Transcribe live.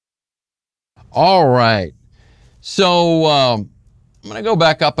All right. So I'm going to go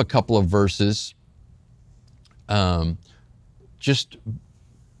back up a couple of verses just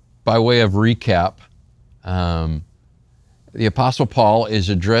by way of recap. The Apostle Paul is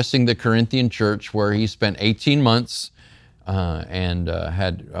addressing the Corinthian church where he spent 18 months and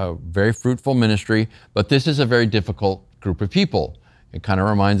had a very fruitful ministry. But this is a very difficult group of people. It kind of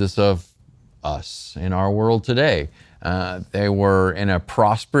reminds us in our world today. They were in a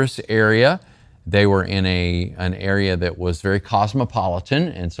prosperous area. They were in an area that was very cosmopolitan,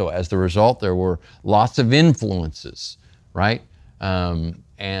 and so as the result, there were lots of influences, right? And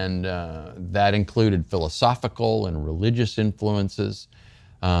that included philosophical and religious influences.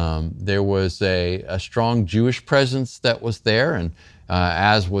 There was a strong Jewish presence that was there, and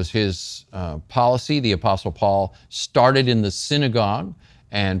as was his policy, the Apostle Paul started in the synagogue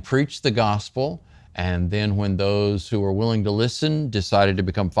and preached the gospel. And then when those who were willing to listen decided to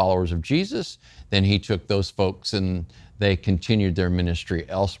become followers of Jesus, then he took those folks and they continued their ministry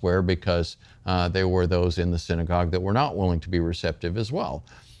elsewhere because there were those in the synagogue that were not willing to be receptive as well.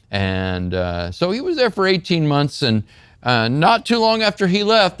 And so he was there for 18 months, and not too long after he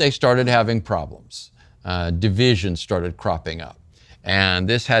left, they started having problems. Divisions started cropping up. And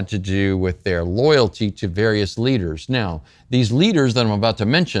this had to do with their loyalty to various leaders. Now, these leaders that I'm about to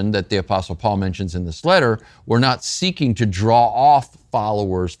mention, that the Apostle Paul mentions in this letter, were not seeking to draw off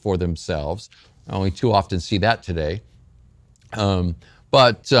followers for themselves. I only too often see that today.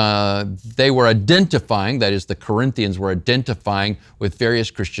 But they were identifying, that is, the Corinthians were identifying with various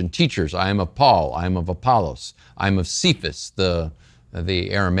Christian teachers. I am of Paul, I am of Apollos, I am of Cephas, the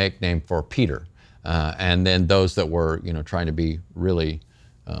Aramaic name for Peter. And then those that were, trying to be really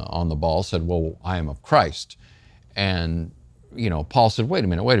on the ball said, well, I am of Christ. And, Paul said, wait a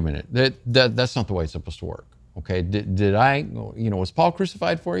minute. That's not the way it's supposed to work. Okay, was Paul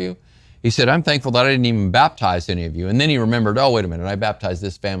crucified for you? He said, I'm thankful that I didn't even baptize any of you. And then he remembered, oh, wait a minute, I baptized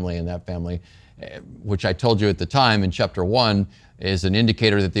this family and that family, which I told you at the time in chapter 1 is an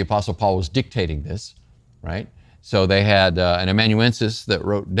indicator that the Apostle Paul was dictating this, right? So they had an amanuensis that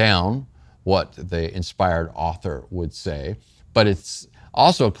wrote down what the inspired author would say, but it's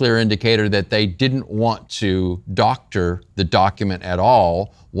also a clear indicator that they didn't want to doctor the document at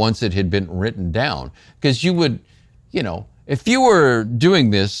all once it had been written down. Because you would, if you were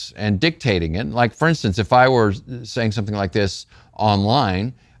doing this and dictating it, like for instance, if I were saying something like this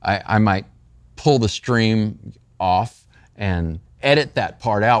online, I might pull the stream off and edit that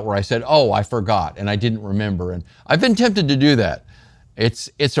part out where I said, oh, I forgot and I didn't remember. And I've been tempted to do that.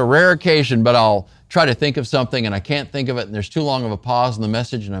 It's a rare occasion, but I'll try to think of something and I can't think of it and there's too long of a pause in the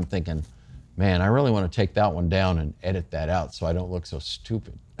message and I'm thinking, man, I really want to take that one down and edit that out so I don't look so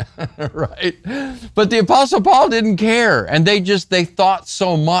stupid, right? But the Apostle Paul didn't care, and they thought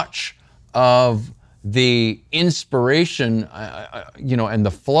so much of the inspiration, and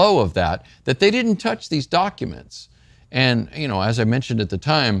the flow of that they didn't touch these documents. And, as I mentioned at the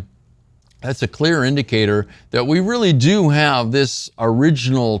time, that's a clear indicator that we really do have this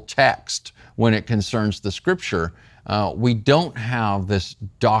original text when it concerns the Scripture. We don't have this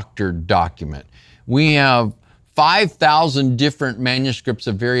doctored document. We have 5,000 different manuscripts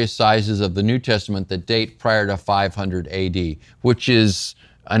of various sizes of the New Testament that date prior to 500 AD, which is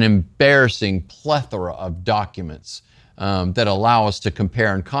an embarrassing plethora of documents that allow us to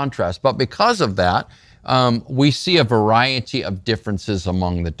compare and contrast. But because of that, we see a variety of differences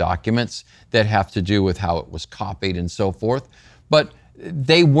among the documents that have to do with how it was copied and so forth. But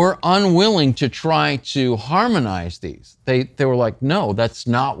they were unwilling to try to harmonize these. They were like, no, that's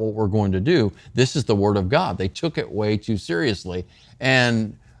not what we're going to do. This is the Word of God. They took it way too seriously.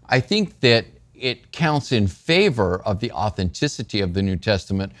 And I think that it counts in favor of the authenticity of the New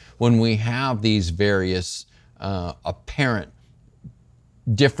Testament when we have these various apparent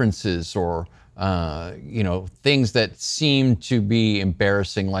differences or things that seem to be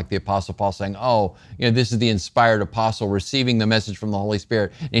embarrassing, like the Apostle Paul saying, this is the inspired apostle receiving the message from the Holy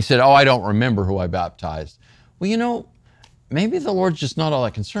Spirit. And he said, I don't remember who I baptized. Well, maybe the Lord's just not all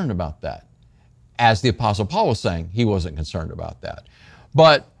that concerned about that. As the Apostle Paul was saying, he wasn't concerned about that.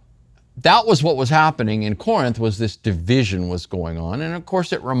 But that was what was happening in Corinth, was this division was going on. And of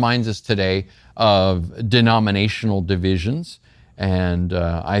course, it reminds us today of denominational divisions. And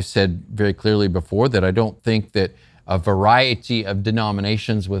I've said very clearly before that I don't think that a variety of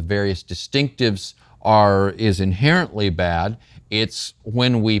denominations with various distinctives is inherently bad. It's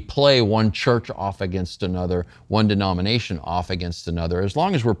when we play one church off against another, one denomination off against another. As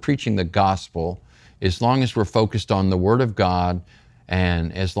long as we're preaching the gospel, as long as we're focused on the Word of God,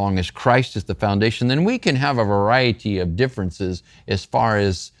 and as long as Christ is the foundation, then we can have a variety of differences as far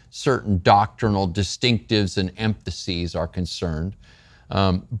as certain doctrinal distinctives and emphases are concerned.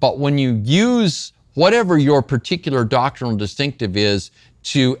 But when you use whatever your particular doctrinal distinctive is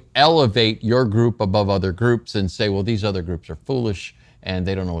to elevate your group above other groups and say, well, these other groups are foolish and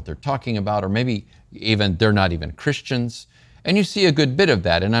they don't know what they're talking about, or maybe even they're not even Christians. And you see a good bit of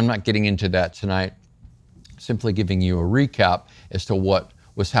that, and I'm not getting into that tonight, simply giving you a recap as to what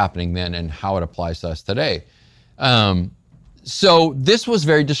was happening then and how it applies to us today. So this was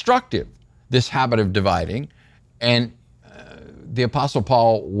very destructive, this habit of dividing, and the Apostle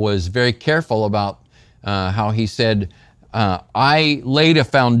Paul was very careful about how he said, I laid a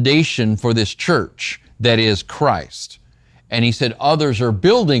foundation for this church that is Christ. And he said others are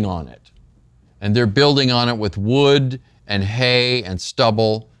building on it. And they're building on it with wood and hay and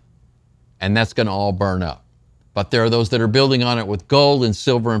stubble, and that's going to all burn up. But there are those that are building on it with gold and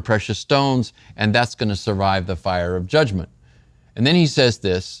silver and precious stones, and that's going to survive the fire of judgment. And then he says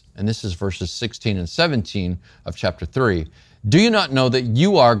this, and this is verses 16 and 17 of chapter 3. Do you not know that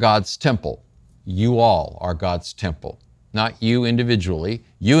you are God's temple? You all are God's temple. Not you individually.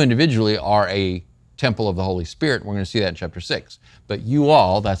 You individually are a temple of the Holy Spirit. We're going to see that in chapter 6. But you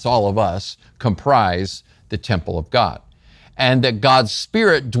all, that's all of us, comprise the temple of God. And that God's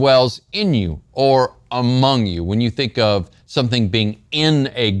Spirit dwells in you or among you. When you think of something being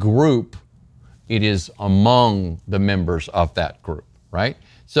in a group, it is among the members of that group, right?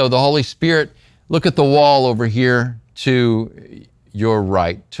 So the Holy Spirit, look at the wall over here to your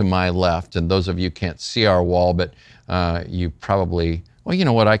right, to my left. And those of you can't see our wall, but you probably, well, you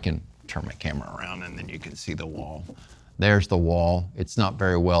know what, I can turn my camera around and then you can see the wall. There's the wall. It's not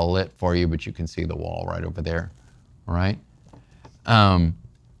very well lit for you, but you can see the wall right over there, all right?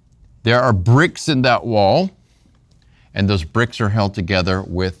 There are bricks in that wall, and those bricks are held together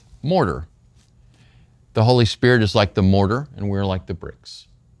with mortar. The Holy Spirit is like the mortar, and we're like the bricks,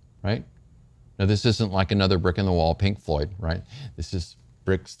 right? Now, this isn't like another brick in the wall, Pink Floyd, right? This is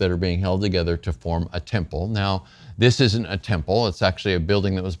bricks that are being held together to form a temple. Now, this isn't a temple. It's actually a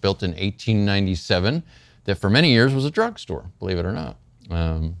building that was built in 1897 that for many years was a drugstore, believe it or not.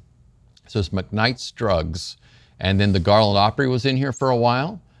 So it's McKnight's Drugs. And then the Garland Opry was in here for a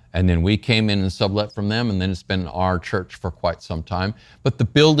while. And then we came in and sublet from them. And then it's been our church for quite some time. But the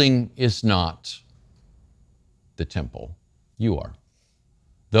building is not the temple. You are.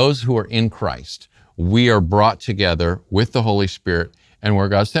 Those who are in Christ, we are brought together with the Holy Spirit, and we're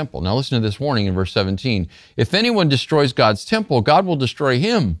God's temple. Now listen to this warning in verse 17. If anyone destroys God's temple, God will destroy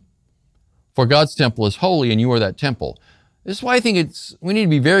him. For God's temple is holy, and you are that temple. This is why I think we need to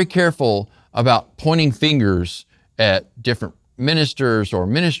be very careful about pointing fingers at different ministers or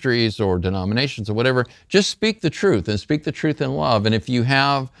ministries or denominations or whatever. Just speak the truth, and speak the truth in love. And if you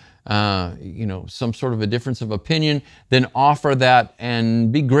have some sort of a difference of opinion, then offer that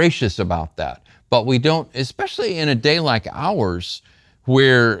and be gracious about that. But we don't, especially in a day like ours,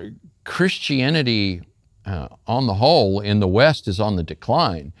 where Christianity on the whole in the West is on the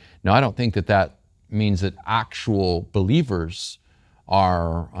decline. Now, I don't think that means that actual believers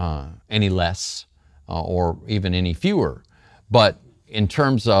are any less or even any fewer. But in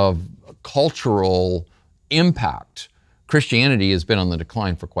terms of cultural impact, Christianity has been on the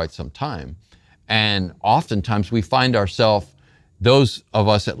decline for quite some time. And oftentimes we find ourselves, those of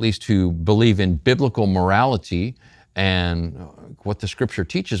us at least who believe in biblical morality and what the Scripture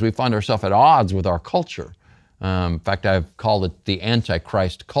teaches, we find ourselves at odds with our culture. In fact, I've called it the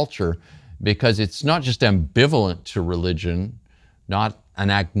Antichrist culture because it's not just ambivalent to religion, not an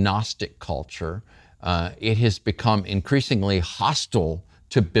agnostic culture. It has become increasingly hostile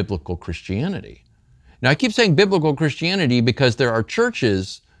to biblical Christianity. Now, I keep saying biblical Christianity because there are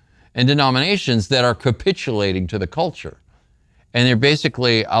churches and denominations that are capitulating to the culture. And they're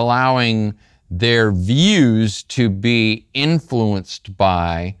basically allowing their views to be influenced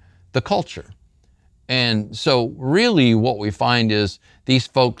by the culture. And so really what we find is these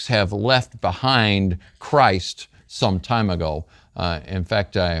folks have left behind Christ some time ago. In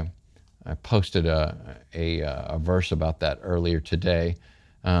fact, I posted a verse about that earlier today,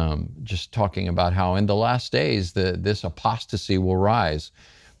 just talking about how in the last days this apostasy will rise.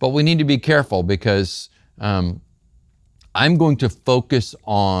 But we need to be careful because I'm going to focus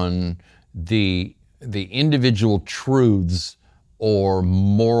on the individual truths or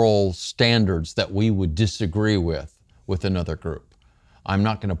moral standards that we would disagree with another group. I'm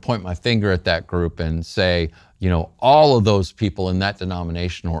not going to point my finger at that group and say, all of those people in that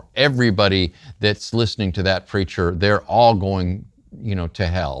denomination or everybody that's listening to that preacher, they're all going, to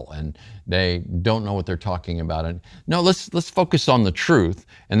hell, and they don't know what they're talking about. And no, let's focus on the truth.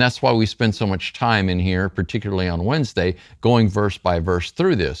 And that's why we spend so much time in here, particularly on Wednesday, going verse by verse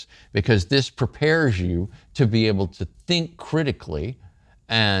through this, because this prepares you to be able to think critically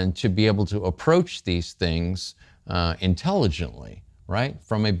and to be able to approach these things intelligently, right?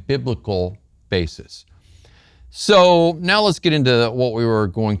 From a biblical basis. So now let's get into what we were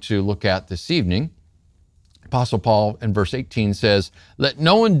going to look at this evening. Apostle Paul in verse 18 says, "Let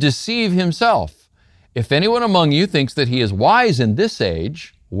no one deceive himself. If anyone among you thinks that he is wise in this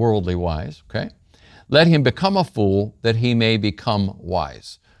age," worldly wise, okay, "let him become a fool that he may become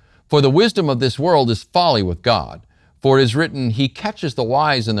wise. For the wisdom of this world is folly with God. For it is written, he catches the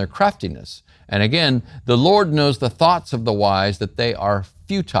wise in their craftiness. And again, the Lord knows the thoughts of the wise, that they are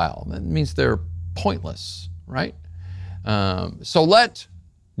futile." That means they're pointless, right? So let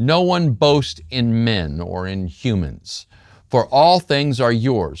no one boast in men or in humans, for all things are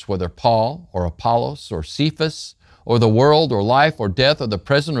yours, whether Paul or Apollos or Cephas or the world or life or death or the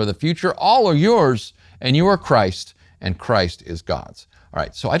present or the future, all are yours, and you are Christ, and Christ is God's. All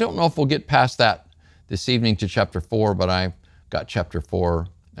right, so I don't know if we'll get past that this evening to chapter 4, but I've got chapter 4,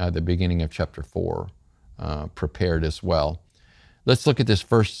 the beginning of chapter 4 prepared as well. Let's look at this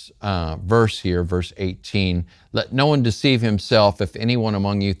first verse here, verse 18. "Let no one deceive himself. If anyone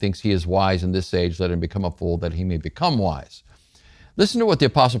among you thinks he is wise in this age, let him become a fool that he may become wise." Listen to what the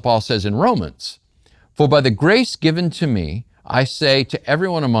Apostle Paul says in Romans. "For by the grace given to me, I say to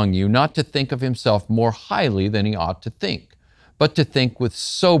everyone among you not to think of himself more highly than he ought to think, but to think with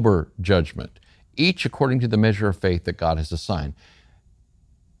sober judgment, each according to the measure of faith that God has assigned."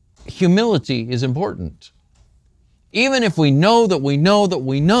 Humility is important. Even if we know that we know that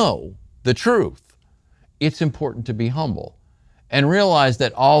we know the truth, it's important to be humble and realize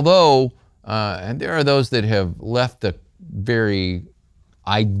that although, and there are those that have left the very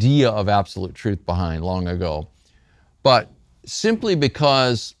idea of absolute truth behind long ago, but simply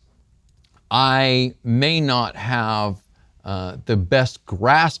because I may not have the best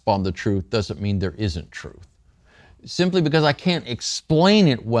grasp on the truth doesn't mean there isn't truth. Simply because I can't explain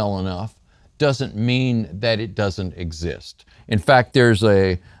it well enough doesn't mean that it doesn't exist. In fact, there's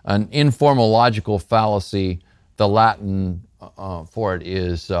an informal logical fallacy. The Latin for it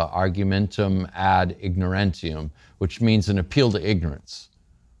is argumentum ad ignorantium, which means an appeal to ignorance.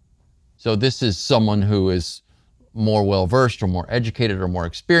 So this is someone who is more well-versed or more educated or more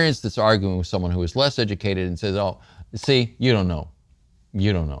experienced that's arguing with someone who is less educated and says, "Oh, see, you don't know.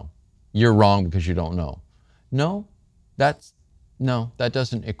 You don't know. You're wrong because you don't know." No, that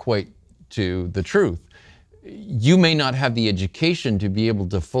doesn't equate to the truth. You may not have the education to be able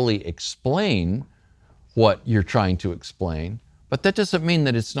to fully explain what you're trying to explain, but that doesn't mean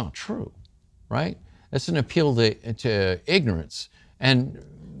that it's not true, right? It's an appeal to ignorance. And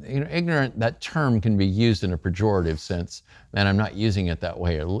ignorant, that term can be used in a pejorative sense, and I'm not using it that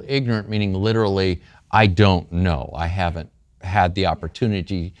way. Ignorant meaning literally, I don't know. I haven't had the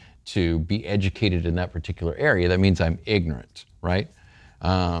opportunity to be educated in that particular area. That means I'm ignorant, right?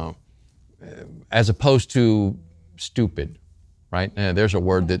 As opposed to stupid, right? There's a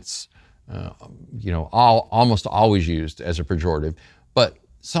word that's, almost always used as a pejorative, but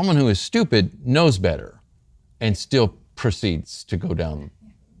someone who is stupid knows better and still proceeds to go down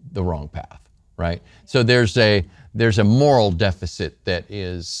the wrong path, right? So there's a moral deficit that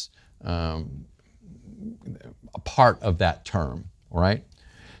is a part of that term, right?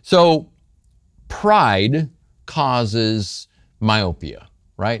 So pride causes myopia,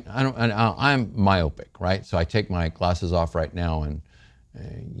 right? I'm myopic, right? So I take my glasses off right now, and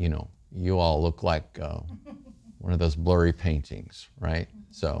you all look like one of those blurry paintings, right?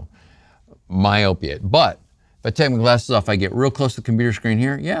 So myopia. But if I take my glasses off, I get real close to the computer screen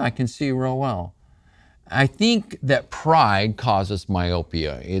here. Yeah, I can see real well. I think that pride causes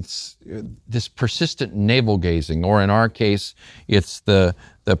myopia. It's this persistent navel gazing, or in our case, it's the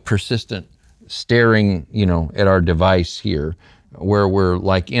persistent staring, at our device here, where we're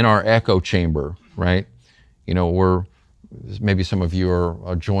like in our echo chamber, right? Maybe some of you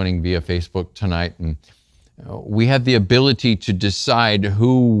are joining via Facebook tonight, and we have the ability to decide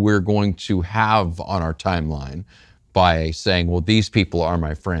who we're going to have on our timeline by saying, well, these people are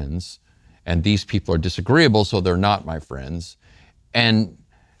my friends, and these people are disagreeable, so they're not my friends. And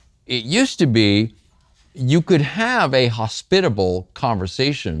it used to be you could have a hospitable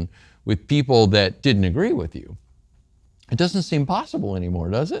conversation with people that didn't agree with you. It doesn't seem possible anymore,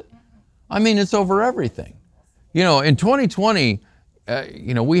 does it? I mean, it's over everything. In 2020,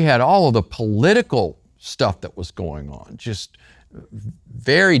 we had all of the political stuff that was going on, just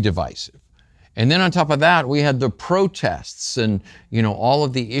very divisive. And then on top of that, we had the protests and, all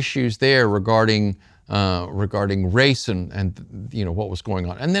of the issues there regarding race and what was going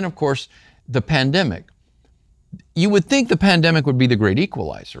on. And then, of course, the pandemic. You would think the pandemic would be the great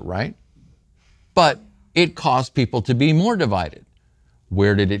equalizer, right? But it caused people to be more divided.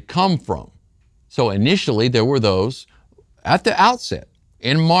 Where did it come from? So initially, there were those at the outset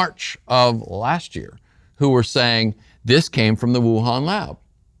in March of last year who were saying this came from the Wuhan lab.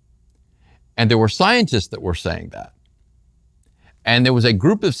 And there were scientists that were saying that. And there was a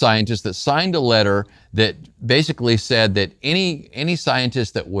group of scientists that signed a letter that basically said that any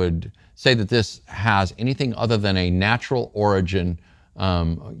scientist that would say that this has anything other than a natural origin,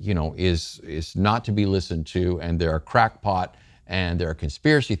 is not to be listened to, and they're a crackpot, and they're a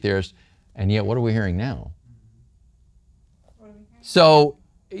conspiracy theorist. And yet, what are we hearing now? So,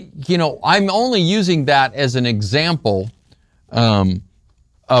 I'm only using that as an example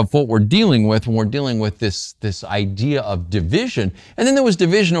of what we're dealing with when we're dealing with this idea of division. And then there was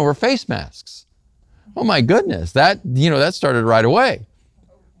division over face masks. Oh my goodness, that started right away.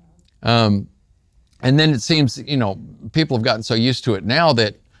 And then it seems, people have gotten so used to it now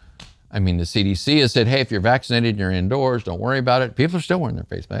that, the CDC has said, hey, if you're vaccinated and you're indoors, don't worry about it. People are still wearing their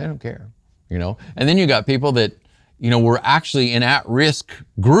face masks. They don't care, And then you got people that, were actually in at-risk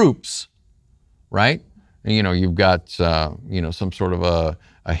groups, right? And, you've got, some sort of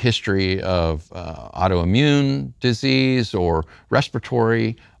a history of autoimmune disease or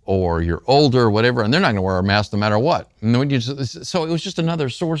respiratory, or you're older, whatever, and they're not going to wear a mask no matter what. So it was just another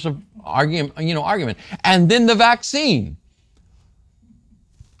source of argument. And then the vaccine.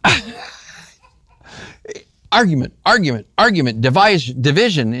 argument,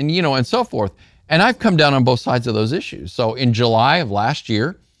 division, and so forth. And I've come down on both sides of those issues. So in July of last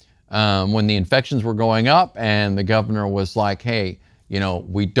year, when the infections were going up and the governor was like, hey,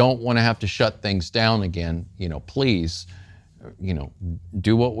 we don't want to have to shut things down again, please,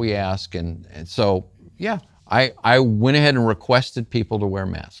 do what we ask. And so, yeah, I went ahead and requested people to wear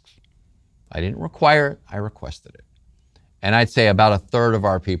masks. I didn't require it, I requested it. And I'd say about a third of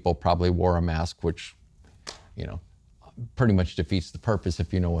our people probably wore a mask, which, pretty much defeats the purpose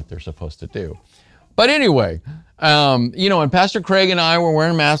if you know what they're supposed to do. But anyway, and Pastor Craig and I were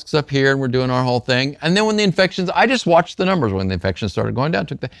wearing masks up here and we're doing our whole thing. And then when the infections, I just watched the numbers when the infections started going down.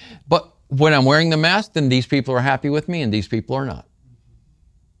 But when I'm wearing the mask, then these people are happy with me and these people are not.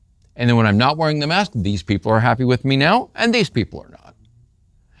 And then when I'm not wearing the mask, these people are happy with me now and these people are not.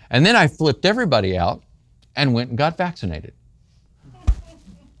 And then I flipped everybody out and went and got vaccinated.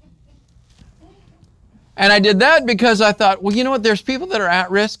 And I did that because I thought, well, you know what? There's people that are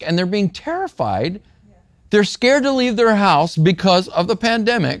at risk and they're being terrified. They're scared to leave their house because of the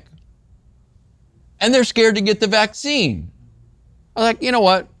pandemic. And they're scared to get the vaccine. I was like, you know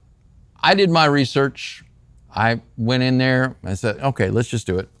what? I did my research. I went in there. I said, okay, let's just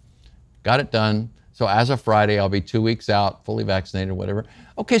do it. Got it done. So as of Friday, I'll be 2 weeks out, fully vaccinated, whatever.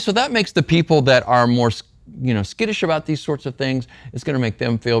 Okay, so that makes the people that are more, skittish about these sorts of things, it's going to make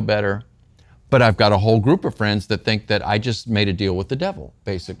them feel better. But I've got a whole group of friends that think that I just made a deal with the devil,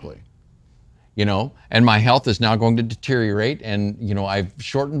 basically. And my health is now going to deteriorate and, I've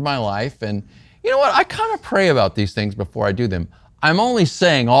shortened my life. And you know what? I kind of pray about these things before I do them. I'm only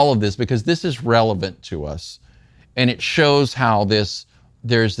saying all of this because this is relevant to us. And it shows how there's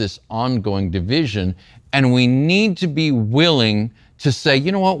this ongoing division. And we need to be willing to say,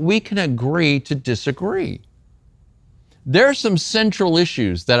 you know what? We can agree to disagree. There are some central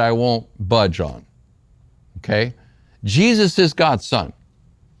issues that I won't budge on, okay? Jesus is God's son.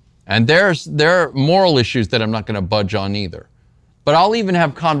 And there are moral issues that I'm not going to budge on either. But I'll even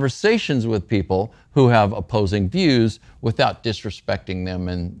have conversations with people who have opposing views without disrespecting them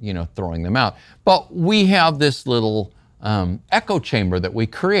and, throwing them out. But we have this little echo chamber that we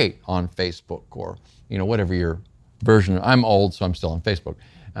create on Facebook or, whatever your version. I'm old, so I'm still on Facebook.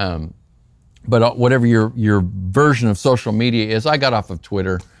 But whatever your version of social media is, I got off of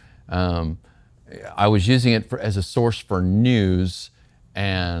Twitter. I was using it as a source for news,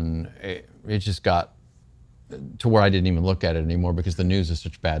 and it just got to where I didn't even look at it anymore because the news is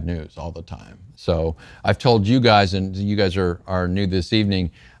such bad news all the time. So I've told you guys, and you guys are new this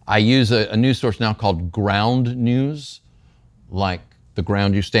evening, I use a news source now called Ground News, like the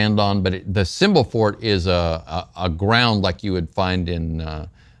ground you stand on, but the symbol for it is a ground like you would find in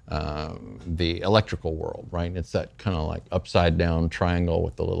the electrical world, right? It's that kind of like upside down triangle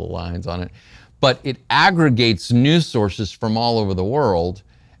with the little lines on it. But it aggregates news sources from all over the world,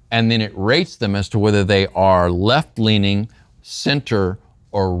 and then it rates them as to whether they are left-leaning, center,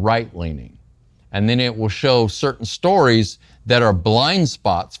 or right-leaning. And then it will show certain stories that are blind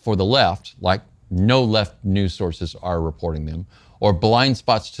spots for the left, like no left news sources are reporting them, or blind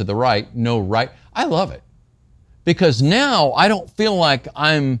spots to the right, no right. I love it because now I don't feel like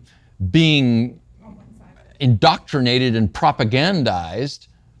I'm being indoctrinated and propagandized.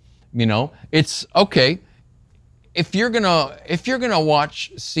 You know, it's okay. If you're gonna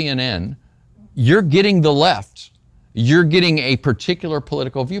watch CNN, you're getting the left. You're getting a particular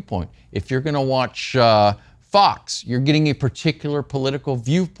political viewpoint. If you're gonna watch Fox, you're getting a particular political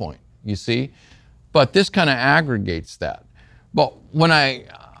viewpoint, you see? But this kind of aggregates that. But when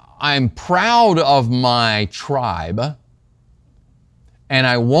I'm proud of my tribe and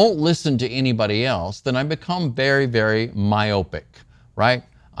I won't listen to anybody else, then I become very, very myopic, right?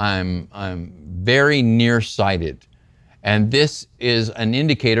 I'm very nearsighted. And this is an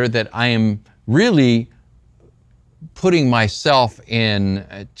indicator that I am really putting myself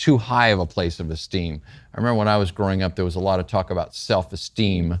in too high of a place of esteem. I remember when I was growing up, there was a lot of talk about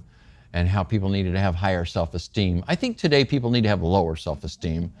self-esteem and how people needed to have higher self-esteem. I think today people need to have lower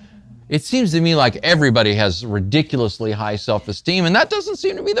self-esteem. It seems to me like everybody has ridiculously high self-esteem, and that doesn't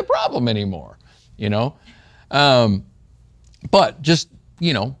seem to be the problem anymore, you know? But just,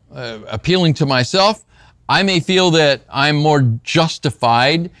 you know, appealing to myself, I may feel that I'm more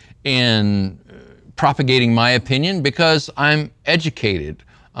justified in propagating my opinion because I'm educated,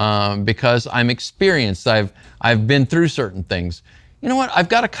 because I'm experienced, I've been through certain things. You know what, I've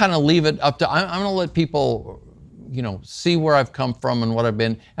got to kind of leave it up to, I'm going to let people, you know, see where I've come from and what I've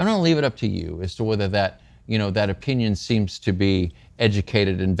been. I'm going to leave it up to you as to whether that, you know, that opinion seems to be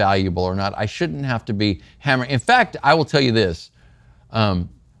educated and valuable or not. I shouldn't have to be hammering. In fact, I will tell you this,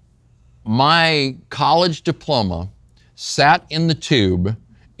 my college diploma sat in the tube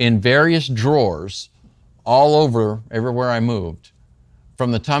in various drawers all over, everywhere I moved,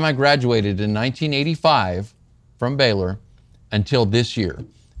 from the time I graduated in 1985 from Baylor until this year.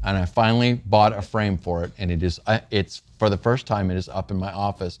 And I finally bought a frame for it, and it's for the first time, it is up in my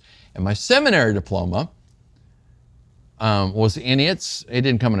office. And my seminary diploma was in it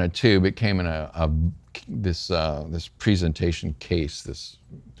didn't come in a tube, it came in this presentation case, this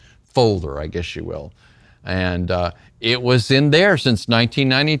folder, I guess you will. And it was in there since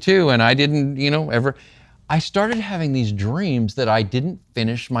 1992, and I didn't, you know, ever. I started having these dreams that I didn't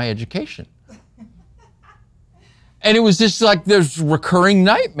finish my education. And it was just like this recurring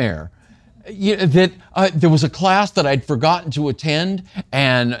nightmare. That there was a class that I'd forgotten to attend,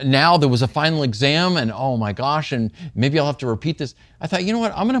 and now there was a final exam, and oh my gosh, and maybe I'll have to repeat this. I thought, you know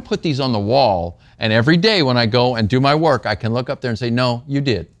what, I'm going to put these on the wall, and every day when I go and do my work, I can look up there and say, no, you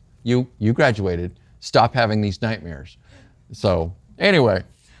did. You graduated. Stop having these nightmares. So anyway,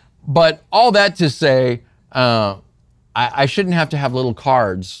 but all that to say, I shouldn't have to have little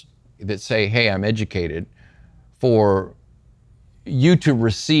cards that say, hey, I'm educated, for you to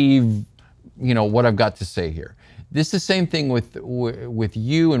receive, you know, what I've got to say here. This is the same thing with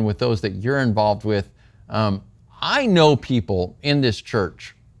you and with those that you're involved with. I know people in this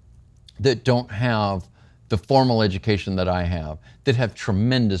church that don't have the formal education that I have, that have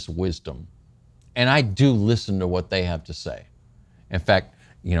tremendous wisdom. And I do listen to what they have to say. In fact,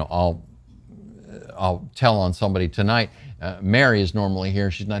 you know, I'll tell on somebody tonight. Mary is normally here.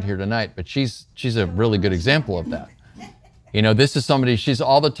 She's not here tonight, but she's a really good example of that. You know, this is somebody, she's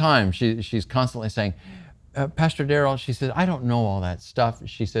all the time, she's constantly saying, Pastor Darrell, she says, I don't know all that stuff.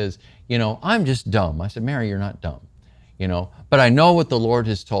 She says, you know, I'm just dumb. I said, Mary, you're not dumb, you know, but I know what the Lord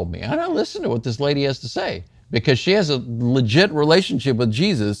has told me. And I listen to what this lady has to say because she has a legit relationship with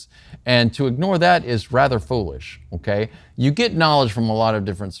Jesus, and to ignore that is rather foolish, okay? You get knowledge from a lot of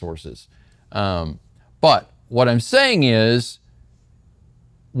different sources. But what I'm saying is,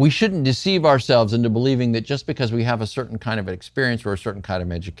 we shouldn't deceive ourselves into believing that just because we have a certain kind of experience or a certain kind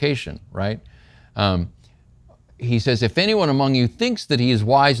of education, right? He says, if anyone among you thinks that he is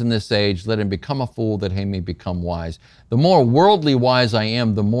wise in this age, let him become a fool that he may become wise. The more worldly wise I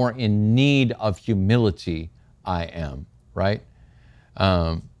am, the more in need of humility I am, right?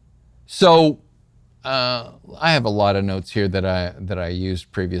 So I have a lot of notes here that I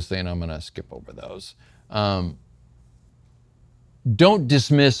used previously, and I'm going to skip over those. Don't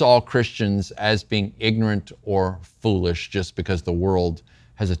dismiss all Christians as being ignorant or foolish just because the world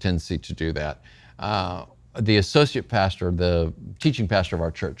has a tendency to do that. The associate pastor, the teaching pastor of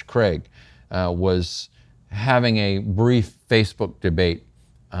our church, Craig, was having a brief Facebook debate,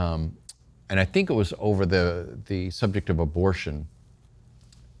 and I think it was over the subject of abortion.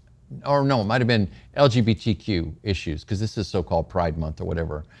 Or no, it might have been LGBTQ issues, because this is so-called Pride Month or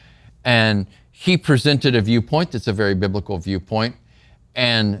whatever. And he presented a viewpoint that's a very biblical viewpoint.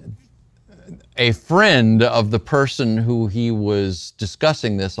 And a friend of the person who he was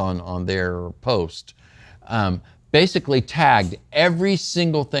discussing this on their post basically tagged every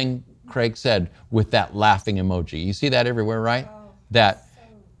single thing Craig said with that laughing emoji. You see that everywhere, right? That,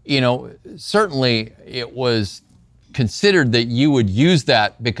 certainly it was considered that you would use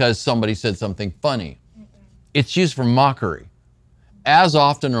that because somebody said something funny. It's used for mockery. As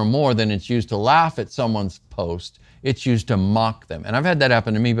often or more than it's used to laugh at someone's post, it's used to mock them. And I've had that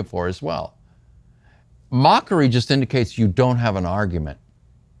happen to me before as well. Mockery just indicates you don't have an argument.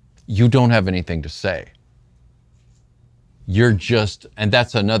 You don't have anything to say. You're just, and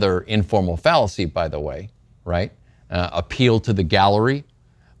that's another informal fallacy, by the way, right? Appeal to the gallery,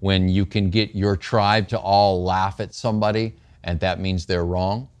 when you can get your tribe to all laugh at somebody and that means they're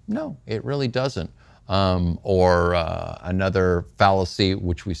wrong. No, it really doesn't. Or another fallacy,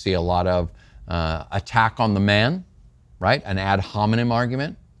 which we see a lot of, attack on the man, right? An ad hominem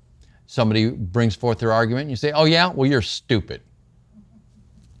argument. Somebody brings forth their argument and you say, oh yeah, well you're stupid.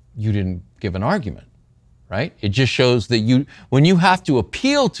 You didn't give an argument, right? It just shows that when you have to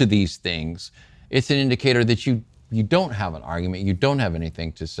appeal to these things, it's an indicator that you don't have an argument, you don't have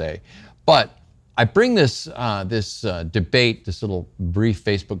anything to say. But I bring this debate, this little brief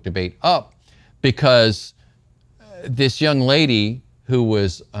Facebook debate up because this young lady who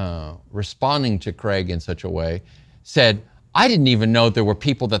was responding to Craig in such a way said, I didn't even know there were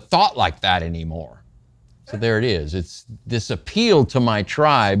people that thought like that anymore. So there it is. It's this appeal to my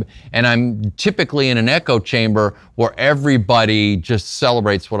tribe, and I'm typically in an echo chamber where everybody just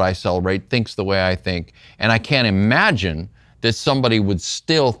celebrates what I celebrate, thinks the way I think, and I can't imagine that somebody would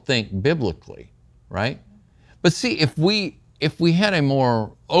still think biblically, right? But see, if we had a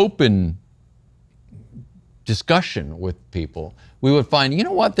more open discussion with people, we would find, you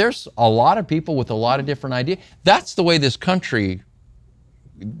know what, there's a lot of people with a lot of different ideas. That's the way this country,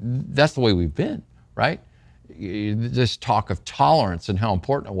 that's the way we've been, right? This talk of tolerance and how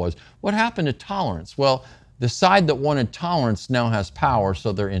important it was. What happened to tolerance? Well, the side that wanted tolerance now has power,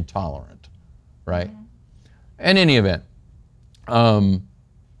 so they're intolerant, right? Mm-hmm. In any event,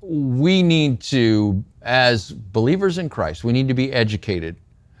 we need to, as believers in Christ, we need to be educated.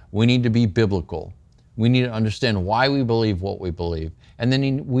 We need to be biblical. We need to understand why we believe what we believe. And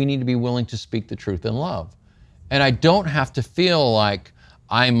then we need to be willing to speak the truth in love. And I don't have to feel like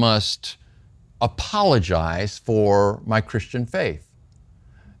I must apologize for my Christian faith.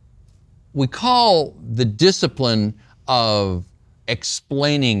 We call the discipline of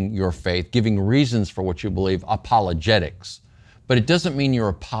explaining your faith, giving reasons for what you believe, apologetics. But it doesn't mean you're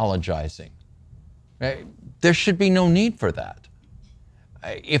apologizing. There should be no need for that.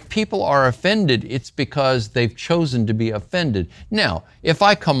 If people are offended, it's because they've chosen to be offended. Now, if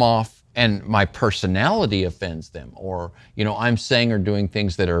I come off and my personality offends them, or I'm saying or doing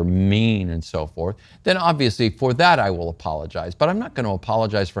things that are mean and so forth, then obviously for that I will apologize. But I'm not going to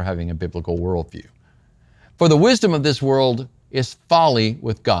apologize for having a biblical worldview. For the wisdom of this world is folly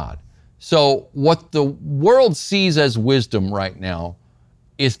with God. So what the world sees as wisdom right now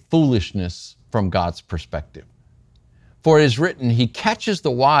is foolishness from God's perspective. For it is written, He catches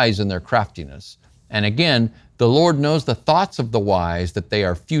the wise in their craftiness. And again, the Lord knows the thoughts of the wise, that they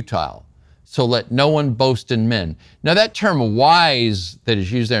are futile. So let no one boast in men. Now that term wise that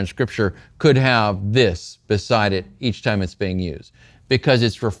is used there in Scripture could have this beside it each time it's being used, because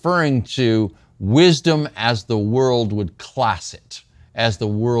it's referring to wisdom as the world would class it, as the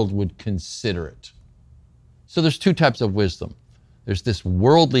world would consider it. So there's two types of wisdom. There's this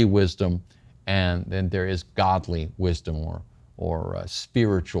worldly wisdom, and then there is godly wisdom or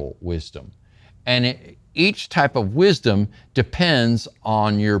spiritual wisdom. And each type of wisdom depends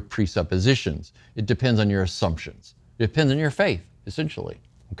on your presuppositions. It depends on your assumptions. It depends on your faith, essentially,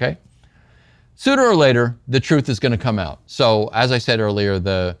 okay? Sooner or later, the truth is going to come out. So as I said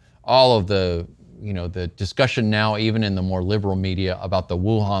earlier, all of the discussion now, even in the more liberal media, about the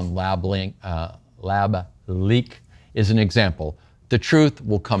Wuhan lab leak is an example. The truth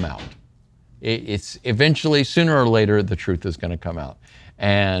will come out. It's eventually, sooner or later, the truth is going to come out.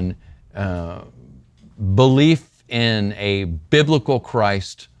 And belief in a biblical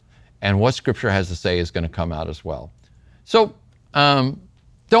Christ and what Scripture has to say is going to come out as well. So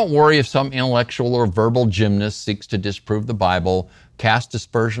don't worry if some intellectual or verbal gymnast seeks to disprove the Bible, cast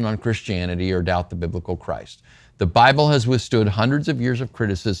dispersion on Christianity, or doubt the biblical Christ. The Bible has withstood hundreds of years of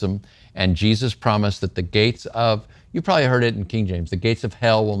criticism, and Jesus promised that the gates of, you probably heard it in King James, the gates of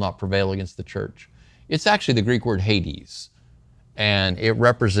hell will not prevail against the church. It's actually the Greek word Hades, and it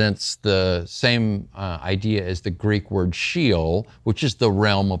represents the same idea as the Greek word Sheol, which is the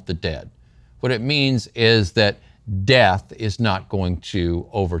realm of the dead. What it means is that death is not going to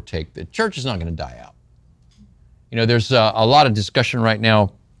overtake. The church is not going to die out. You know, there's a lot of discussion right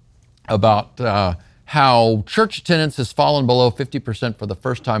now about how church attendance has fallen below 50% for the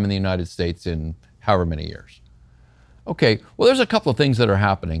first time in the United States in however many years. Okay, well, there's a couple of things that are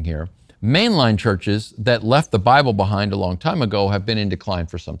happening here. Mainline churches that left the Bible behind a long time ago have been in decline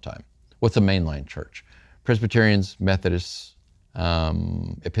for some time. What's a mainline church? Presbyterians, Methodists,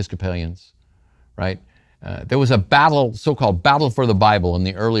 Episcopalians, right? There was a battle, so-called battle for the Bible in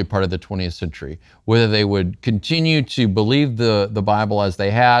the early part of the 20th century, whether they would continue to believe the Bible as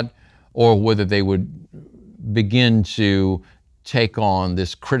they had, or whether they would begin to take on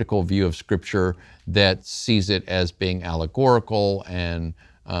this critical view of Scripture that sees it as being allegorical and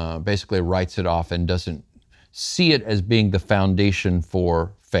basically writes it off and doesn't see it as being the foundation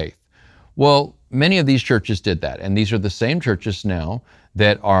for faith. Well, many of these churches did that, and these are the same churches now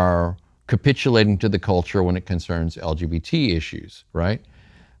that are capitulating to the culture when it concerns LGBT issues, right?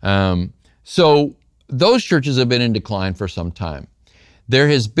 So those churches have been in decline for some time. There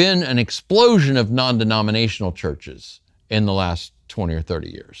has been an explosion of non-denominational churches in the last 20 or 30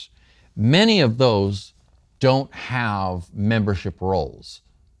 years. Many of those don't have membership rolls.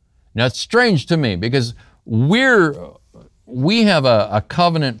 Now, it's strange to me because we have a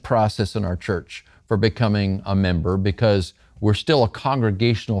covenant process in our church for becoming a member because we're still a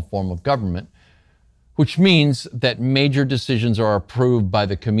congregational form of government, which means that major decisions are approved by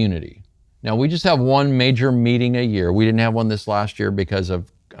the community. Now, we just have one major meeting a year. We didn't have one this last year because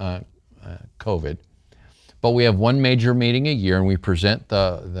of COVID, but we have one major meeting a year, and we present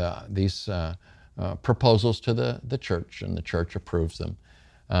these proposals to the church, and the church approves them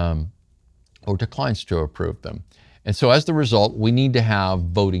or declines to approve them. And so as the result, we need to have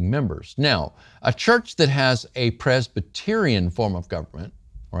voting members. Now, a church that has a Presbyterian form of government,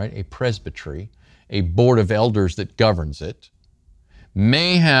 right, a presbytery, a board of elders that governs it,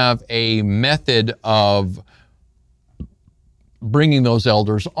 may have a method of bringing those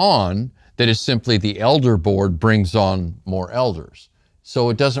elders on that is simply the elder board brings on more elders. So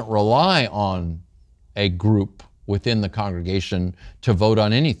it doesn't rely on a group within the congregation to vote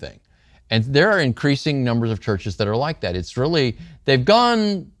on anything. And there are increasing numbers of churches that are like that. It's really, they've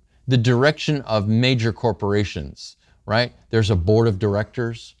gone the direction of major corporations, right? There's a board of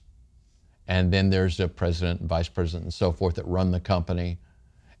directors, and then there's a president, vice president, and so forth that run the company.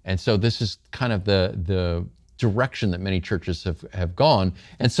 And so this is kind of the direction that many churches have gone.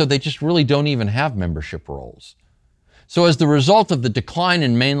 And so they just really don't even have membership rolls. So as the result of the decline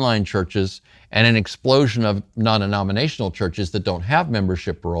in mainline churches and an explosion of non-denominational churches that don't have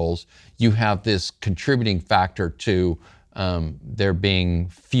membership rolls, you have this contributing factor to there being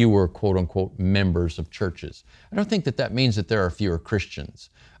fewer, quote unquote, members of churches. I don't think that means that there are fewer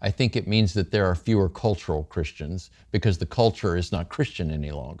Christians. I think it means that there are fewer cultural Christians because the culture is not Christian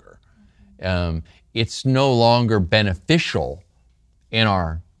any longer. It's no longer beneficial in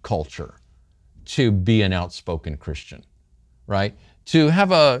our culture to be an outspoken Christian, right? To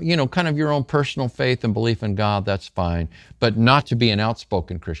have a, kind of your own personal faith and belief in God, that's fine, but not to be an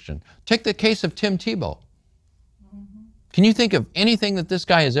outspoken Christian. Take the case of Tim Tebow. Can you think of anything that this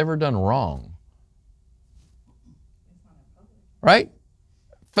guy has ever done wrong? Right?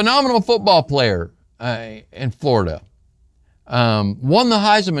 Phenomenal football player in Florida. Won the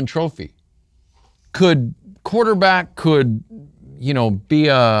Heisman Trophy. Quarterback could, be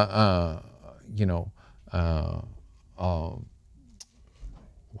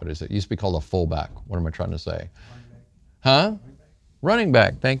what is it? It used to be called a fullback. What am I trying to say? Huh? Running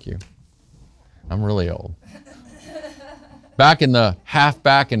back. Thank you. I'm really old. Back in the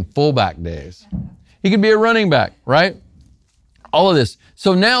halfback and fullback days. He could be a running back, right? All of this.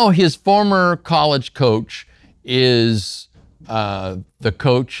 So now his former college coach is the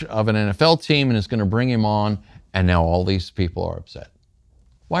coach of an NFL team and is going to bring him on, and now all these people are upset.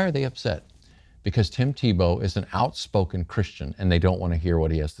 Why are they upset? Because Tim Tebow is an outspoken Christian and they don't want to hear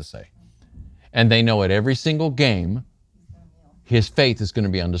what he has to say. And they know at every single game, his faith is going to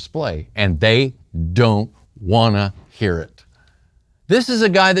be on display, and they don't want to hear it. This is a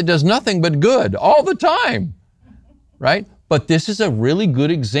guy that does nothing but good all the time, right? But this is a really good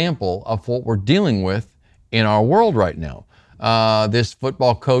example of what we're dealing with in our world right now. This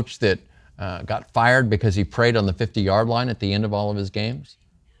football coach that got fired because he prayed on the 50-yard line at the end of all of his games.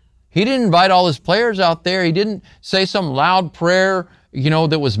 He didn't invite all his players out there. He didn't say some loud prayer,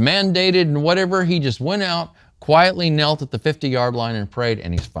 that was mandated and whatever. He just went out, quietly knelt at the 50-yard line and prayed,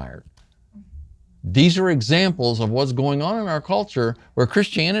 and he's fired. These are examples of what's going on in our culture where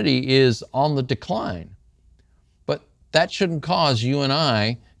Christianity is on the decline. But that shouldn't cause you and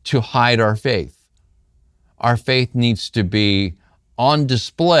I to hide our faith. Our faith needs to be on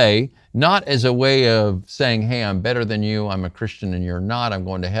display, not as a way of saying, hey, I'm better than you, I'm a Christian and you're not, I'm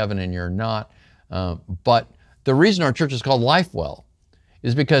going to heaven and you're not. But the reason our church is called LifeWell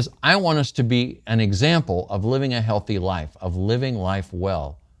is because I want us to be an example of living a healthy life, of living life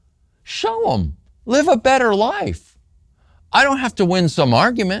well. Show them. Live a better life. I don't have to win some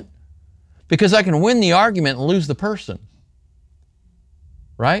argument, because I can win the argument and lose the person.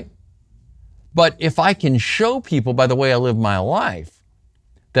 Right? But if I can show people by the way I live my life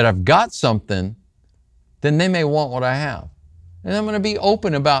that I've got something, then they may want what I have. And I'm going to be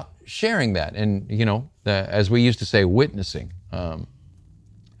open about sharing that. And, as we used to say, witnessing.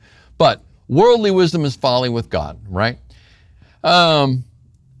 But worldly wisdom is folly with God, right? I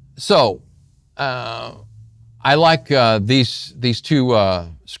like these two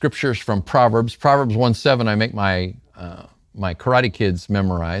scriptures from Proverbs. Proverbs 1:7, I make my karate kids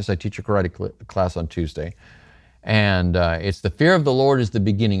memorize. I teach a karate class on Tuesday. And it's the fear of the Lord is the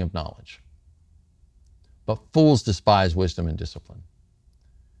beginning of knowledge. But fools despise wisdom and discipline.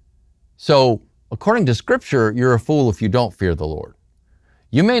 So, according to Scripture, you're a fool if you don't fear the Lord.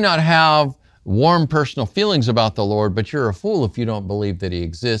 You may not have warm personal feelings about the Lord, but you're a fool if you don't believe that He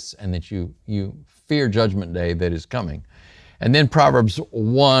exists and that you fear Judgment Day that is coming. And then Proverbs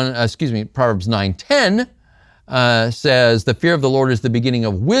 9:10 says, the fear of the Lord is the beginning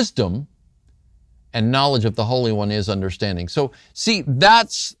of wisdom, and knowledge of the Holy One is understanding. So, see,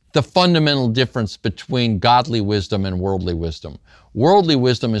 that's the fundamental difference between godly wisdom and worldly wisdom. Worldly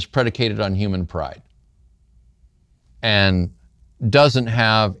wisdom is predicated on human pride and doesn't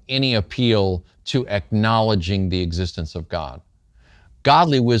have any appeal to acknowledging the existence of God.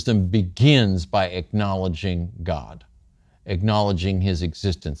 Godly wisdom begins by acknowledging God, acknowledging His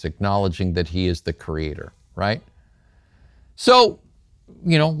existence, acknowledging that He is the Creator, right? So,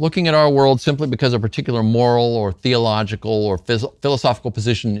 looking at our world simply because a particular moral or theological or philosophical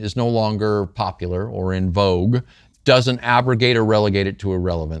position is no longer popular or in vogue doesn't abrogate or relegate it to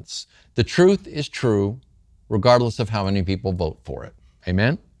irrelevance. The truth is true regardless of how many people vote for it.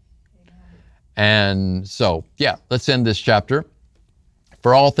 Amen? And so, let's end this chapter.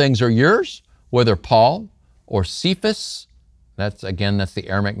 For all things are yours, whether Paul or Cephas, that's the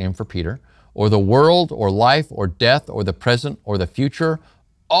Aramaic name for Peter, or the world, or life, or death, or the present, or the future,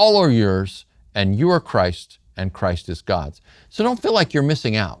 all are yours, and you are Christ, and Christ is God's. So don't feel like you're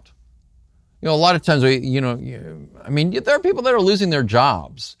missing out. A lot of times, there are people that are losing their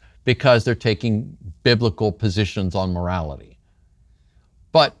jobs because they're taking biblical positions on morality.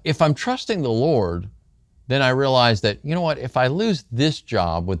 But if I'm trusting the Lord, then I realize that, if I lose this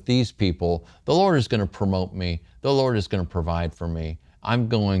job with these people, the Lord is going to promote me. The Lord is going to provide for me. I'm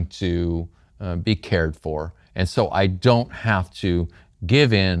going to be cared for. And so I don't have to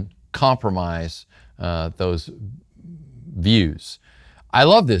give in, compromise those views. I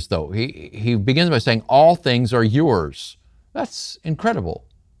love this, though. He begins by saying, all things are yours. That's incredible.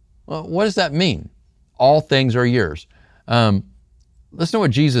 Well, what does that mean? All things are yours. Listen to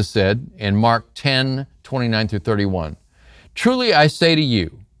what Jesus said in Mark 10:29-31. Truly I say to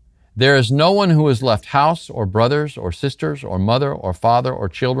you, there is no one who has left house or brothers or sisters or mother or father or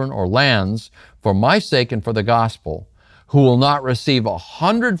children or lands for my sake and for the gospel, who will not receive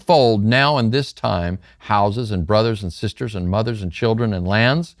 100-fold now in this time houses and brothers and sisters and mothers and children and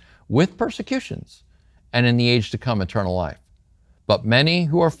lands with persecutions, and in the age to come eternal life. But many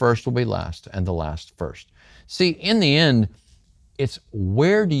who are first will be last, and the last first. See, in the end, it's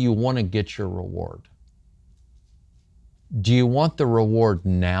where do you want to get your reward? Do you want the reward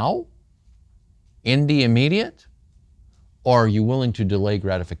now, in the immediate, or are you willing to delay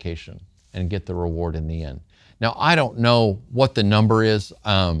gratification and get the reward in the end? Now, I don't know what the number is.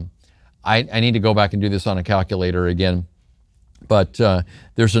 I need to go back and do this on a calculator again. But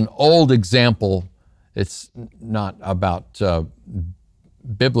there's an old example. It's not about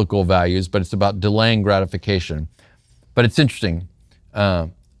biblical values, but it's about delaying gratification. But it's interesting.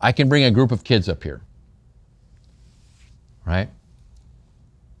 I can bring a group of kids up here, right?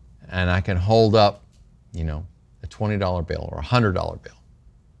 And I can hold up, a $20 bill or a $100 bill.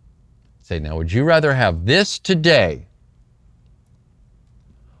 Say, now, would you rather have this today,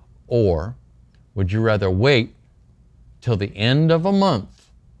 or would you rather wait till the end of a month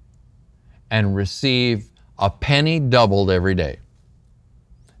and receive a penny doubled every day?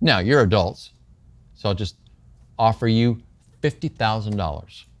 Now, you're adults, so I'll just offer you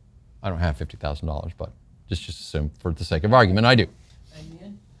 $50,000. I don't have $50,000, but just assume for the sake of argument, I do.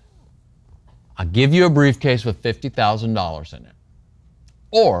 Amen. I'll give you a briefcase with $50,000 in it.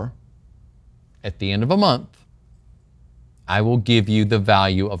 Or, at the end of a month, I will give you the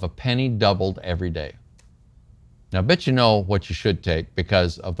value of a penny doubled every day. Now, I bet you know what you should take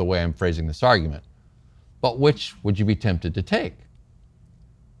because of the way I'm phrasing this argument. But which would you be tempted to take?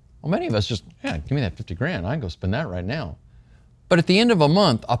 Well, many of us just, yeah, give me that 50 grand. I can go spend that right now. But at the end of a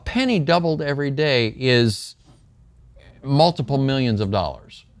month, a penny doubled every day is multiple millions of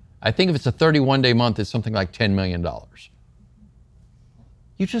dollars. I think if it's a 31-day month, it's something like $10 million.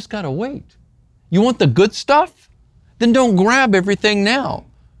 You just got to wait. You want the good stuff? Then don't grab everything now.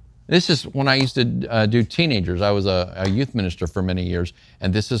 This is when I used to do teenagers. I was a youth minister for many years,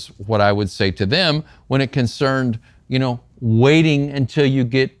 and this is what I would say to them when it concerned, waiting until you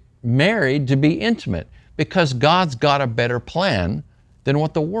get married to be intimate, because God's got a better plan than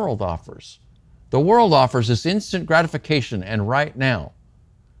what the world offers. The world offers this instant gratification and right now,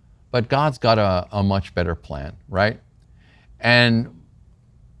 but God's got a much better plan, right? And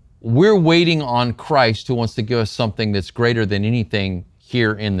we're waiting on Christ, who wants to give us something that's greater than anything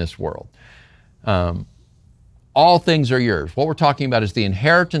here in this world. All things are yours. What we're talking about is the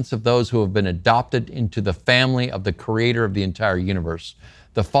inheritance of those who have been adopted into the family of the Creator of the entire universe.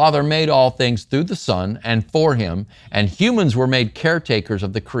 The Father made all things through the Son and for Him, and humans were made caretakers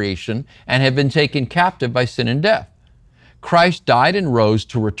of the creation and have been taken captive by sin and death. Christ died and rose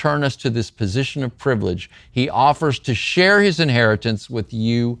to return us to this position of privilege. He offers to share His inheritance with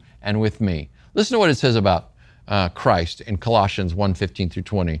you and with me. Listen to what it says about Christ in Colossians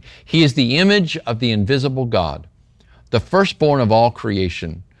 1:15-20. He is the image of the invisible God, the firstborn of all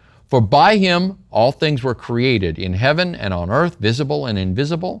creation. For by Him all things were created, in heaven and on earth, visible and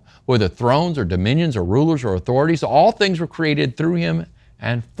invisible, whether thrones or dominions or rulers or authorities. All things were created through Him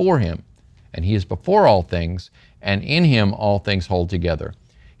and for Him. And He is before all things, and in Him all things hold together.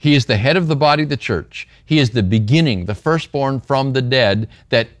 He is the head of the body, the church. He is the beginning, the firstborn from the dead,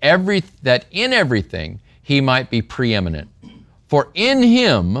 that in everything He might be preeminent. For in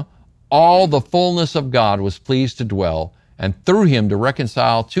Him all the fullness of God was pleased to dwell, and through Him to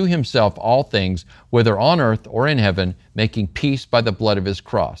reconcile to Himself all things, whether on earth or in heaven, making peace by the blood of His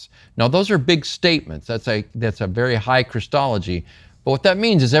cross. Now, those are big statements. That's a very high Christology. But what that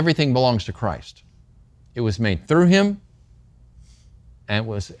means is everything belongs to Christ. It was made through Him, and it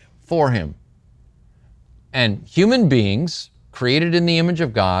was for Him. And human beings, created in the image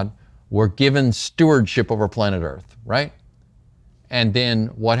of God, were given stewardship over planet Earth, right? And then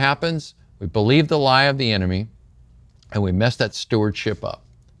what happens? We believe the lie of the enemy, and we mess that stewardship up.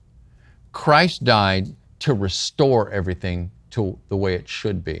 Christ died to restore everything to the way it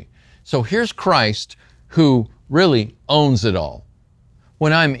should be. So here's Christ, who really owns it all.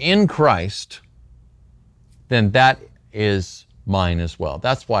 When I'm in Christ, then that is mine as well.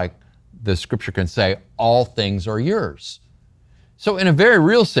 That's why the scripture can say, all things are yours. So in a very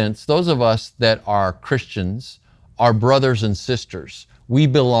real sense, those of us that are Christians are brothers and sisters. We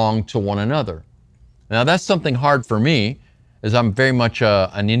belong to one another. Now that's something hard for me, as I'm very much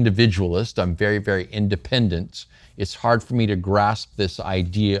an individualist. I'm very, very independent. It's hard for me to grasp this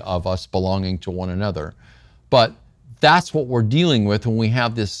idea of us belonging to one another. But that's what we're dealing with when we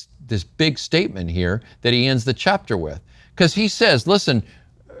have this big statement here that he ends the chapter with. Because he says, listen,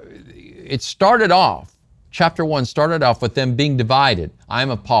 it started off, chapter 1 started off with them being divided. I'm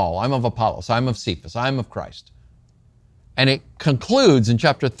of Paul, I'm of Apollos, I'm of Cephas, I'm of Christ. And it concludes in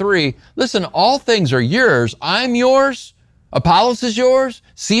chapter 3, listen, all things are yours. I'm yours. Apollos is yours.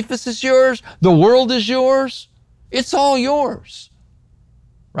 Cephas is yours. The world is yours. It's all yours,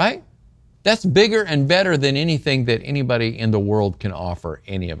 right? That's bigger and better than anything that anybody in the world can offer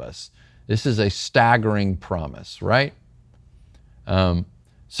any of us. This is a staggering promise, right?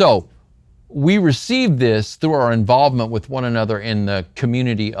 So we receive this through our involvement with one another in the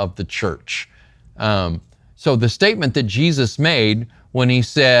community of the church. So the statement that Jesus made when he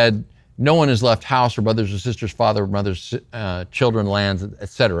said, no one has left house or brothers or sisters, father or mothers, children, lands,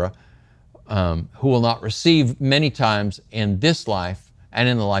 etc., who will not receive many times in this life and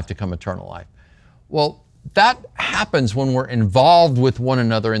in the life to come, eternal life. Well, that happens when we're involved with one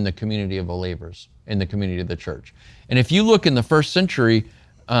another in the community of believers, in the community of the church. And if you look in the first century,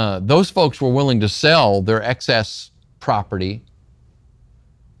 those folks were willing to sell their excess property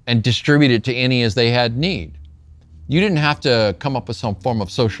and distribute it to any as they had need. You didn't have to come up with some form of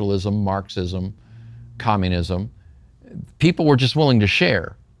socialism, Marxism, communism. People were just willing to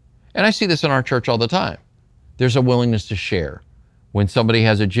share. And I see this in our church all the time. There's a willingness to share. When somebody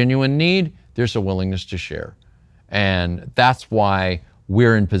has a genuine need, there's a willingness to share. And that's why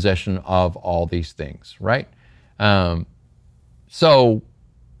we're in possession of all these things, right? So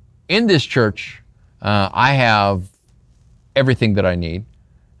in this church, I have everything that I need.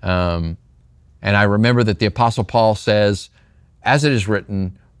 And I remember that the Apostle Paul says, as it is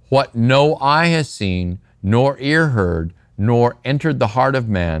written, what no eye has seen, nor ear heard, nor entered the heart of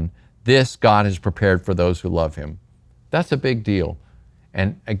man, this God has prepared for those who love him. That's a big deal.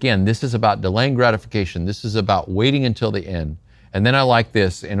 And again, this is about delaying gratification. This is about waiting until the end. And then I like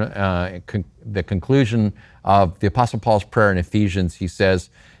this in the conclusion of the Apostle Paul's prayer in Ephesians. He says,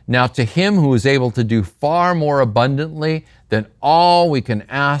 now to him who is able to do far more abundantly than all we can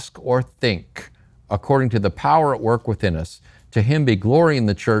ask or think, according to the power at work within us, to him be glory in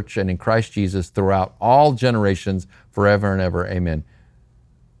the church and in Christ Jesus throughout all generations, forever and ever. Amen.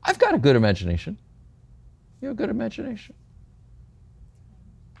 I've got a good imagination. You have a good imagination?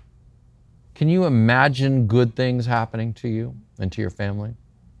 Can you imagine good things happening to you and to your family?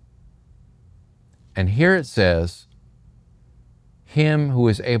 And here it says, him who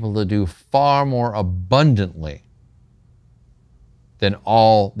is able to do far more abundantly than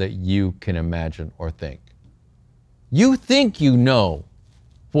all that you can imagine or think. You think you know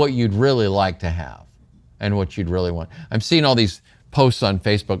what you'd really like to have and what you'd really want. I'm seeing all these posts on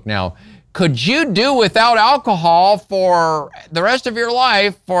Facebook now. Could you do without alcohol for the rest of your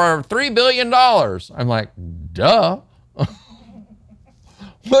life for $3 billion? I'm like, duh.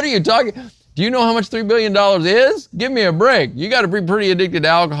 What are you talking? Do you know how much $3 billion is? Give me a break. You got to be pretty addicted to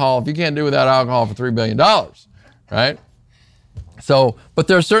alcohol if you can't do without alcohol for $3 billion, right? So, but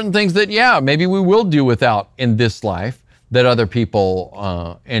there are certain things that, yeah, maybe we will do without in this life that other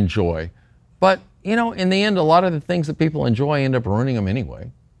people enjoy. But, you know, in the end, a lot of the things that people enjoy end up ruining them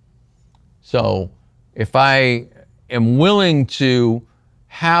anyway. So if I am willing to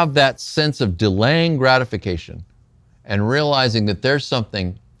have that sense of delaying gratification and realizing that there's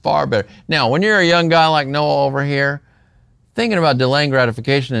something far better. Now, when you're a young guy like Noah over here, thinking about delaying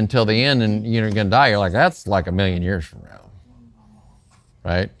gratification until the end and you're going to die, you're like, that's like a million years from now.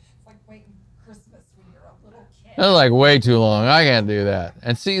 Right? It's like waiting Christmas when you're a little kid. That's like way too long. I can't do that.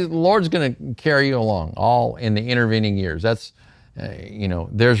 And see, the Lord's going to carry you along all in the intervening years. That's, you know,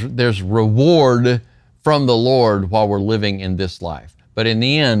 there's reward from the Lord while we're living in this life. But in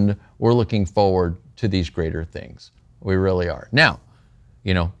the end, we're looking forward to these greater things. We really are. Now,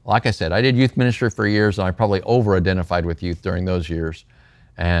 you know, like I said, I did youth ministry for years, and I probably over-identified with youth during those years.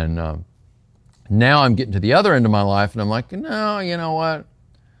 And now I'm getting to the other end of my life, and I'm like, no, you know what?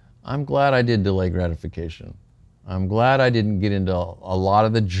 I'm glad I did delay gratification. I'm glad I didn't get into a lot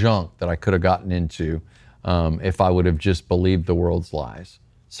of the junk that I could have gotten into if I would have just believed the world's lies.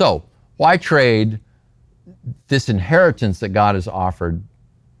 So why trade this inheritance that God has offered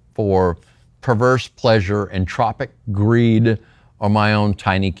for perverse pleasure, entropic greed, or my own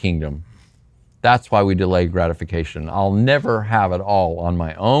tiny kingdom? That's why we delay gratification. I'll never have it all on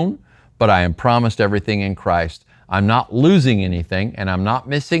my own, but I am promised everything in Christ. I'm not losing anything, and I'm not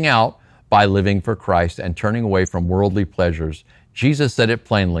missing out by living for Christ and turning away from worldly pleasures. Jesus said it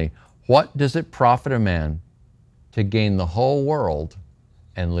plainly, what does it profit a man to gain the whole world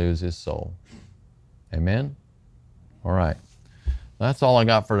and lose his soul? Amen? All right. That's all I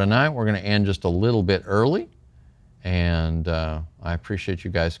got for tonight. We're going to end just a little bit early, and I appreciate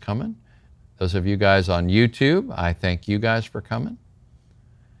you guys coming. Those of you guys on YouTube, I thank you guys for coming.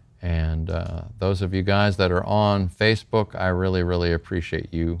 And those of you guys that are on Facebook, I really, really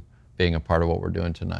appreciate you being a part of what we're doing tonight.